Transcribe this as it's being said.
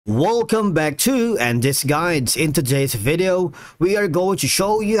Welcome back to And This Guides. In today's video, we are going to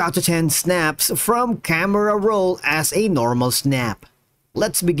show you how to send snaps from camera roll as a normal snap.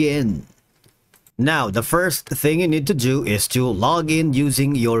 Let's begin. Now, the first thing you need to do is to log in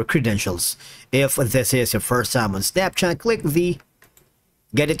using your credentials. If this is your first time on Snapchat, click the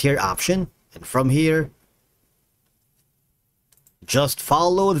Get It Here option. And from here, just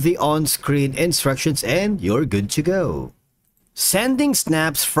follow the on-screen instructions and you're good to go. Sending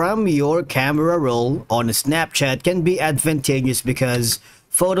snaps from your camera roll on Snapchat can be advantageous because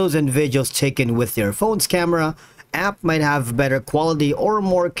photos and videos taken with your phone's camera app might have better quality or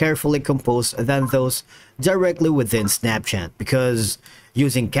more carefully composed than those directly within Snapchat, because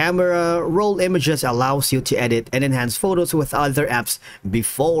using camera roll images allows you to edit and enhance photos with other apps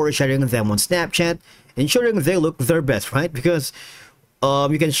before sharing them on Snapchat, ensuring they look their best, right? Because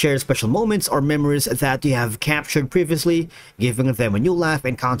you can share special moments or memories that you have captured previously, giving them a new life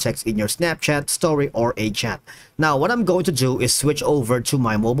and context in your Snapchat story or a chat. Now, what I'm going to do is switch over to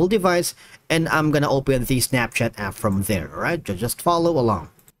my mobile device and I'm going to open the Snapchat app from there, alright? Just follow along.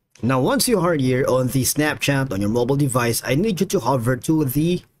 Now, once you are here on the Snapchat on your mobile device, I need you to hover to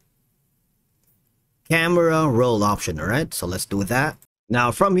the camera roll option, alright? So let's do that. Now,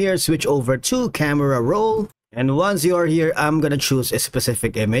 from here, switch over to camera roll. And once you are here, I'm gonna choose a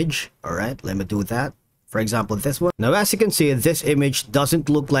specific image. All right, let me do that. For example, this one. Now, as you can see, this image doesn't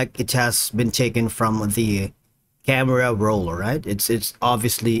look like it has been taken from the camera roll. All right, it's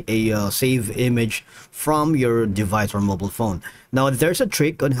obviously a save image from your device or mobile phone. Now, there's a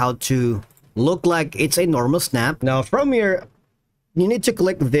trick on how to look like it's a normal snap. Now, from here, you need to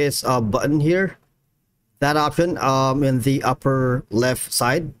click this button here, that option in the upper left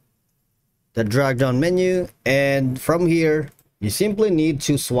side, the drag down menu, and from here you simply need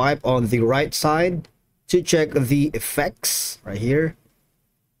to swipe on the right side to check the effects right here,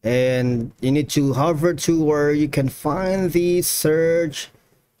 and you need to hover to where you can find the search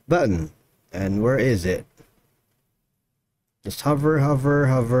button. And where is it? Just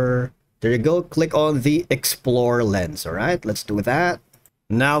hover. There you go. Click on the explore lens. All right, let's do that.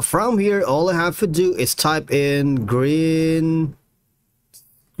 Now from here, all I have to do is type in green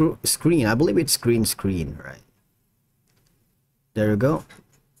screen. I believe it's green screen, right? There you go.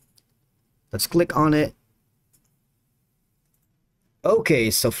 Let's click on it. Okay,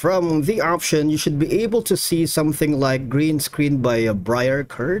 so from the option you should be able to see something like green screen by a Briar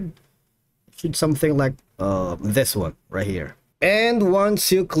Curd. It should something like this one right here. And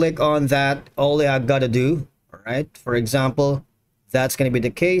once you click on that, all I gotta do, all right, for example, that's gonna be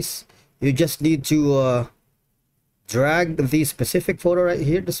the case, you just need to drag the specific photo right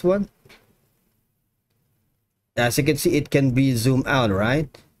here, this one. As you can see, it can be zoomed out, right?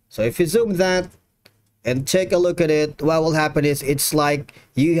 So if you zoom that and take a look at it, what will happen is it's like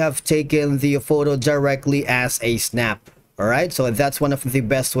you have taken the photo directly as a snap. All right, so that's one of the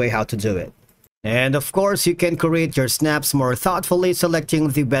best way how to do it. And of course, you can create your snaps more thoughtfully, selecting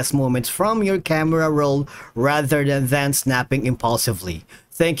the best moments from your camera roll rather than snapping impulsively.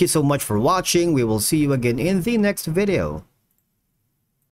 Thank you so much for watching. We will see you again in the next video.